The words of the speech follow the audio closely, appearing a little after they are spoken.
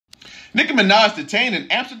Nicki Minaj detained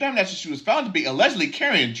in Amsterdam after she was found to be allegedly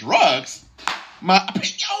carrying drugs.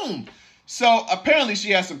 So apparently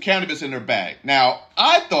she has some cannabis in her bag. Now,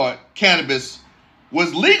 I thought cannabis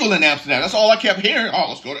was legal in Amsterdam. That's all I kept hearing. Oh,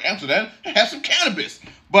 let's go to Amsterdam and have some cannabis.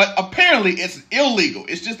 But apparently it's illegal.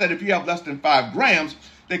 It's just that if you have less than 5 grams,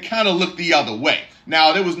 they kind of look the other way.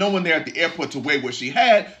 Now, there was no one there at the airport to weigh what she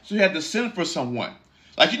had, so you had to send for someone.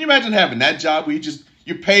 Like, can you imagine having that job where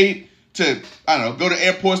you're paid to, I don't know, go to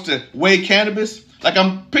airports to weigh cannabis? Like,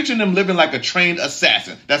 I'm picturing them living like a trained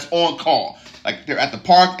assassin that's on call. Like, they're at the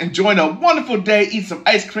park, enjoying a wonderful day, eat some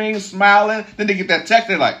ice cream, smiling. Then they get that text.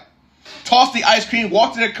 They're like, toss the ice cream,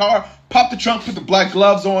 walk to their car, pop the trunk, put the black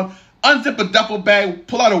gloves on, unzip a duffel bag,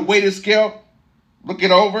 pull out a weighted scale, look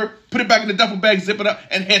it over, put it back in the duffel bag, zip it up,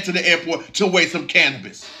 and head to the airport to weigh some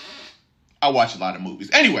cannabis. I watch a lot of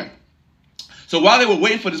movies. Anyway, so while they were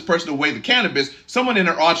waiting for this person to weigh the cannabis, someone in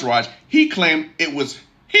her entourage, he claimed it was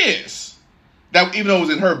his, that even though it was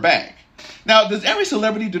in her bag. Now, does every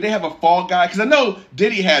celebrity, do they have a fall guy? Because I know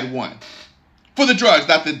Diddy had one for the drugs,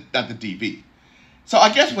 not the DV. So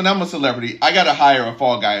I guess when I'm a celebrity, I got to hire a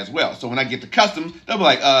fall guy as well. So when I get to customs, they'll be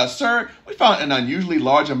like, sir, we found an unusually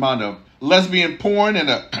large amount of lesbian porn in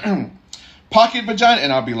a pocket vagina.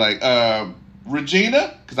 And I'll be like,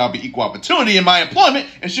 Regina, because I'll be equal opportunity in my employment.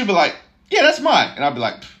 And she'll be like, yeah, that's mine. And I'll be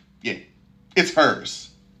like, yeah, it's hers.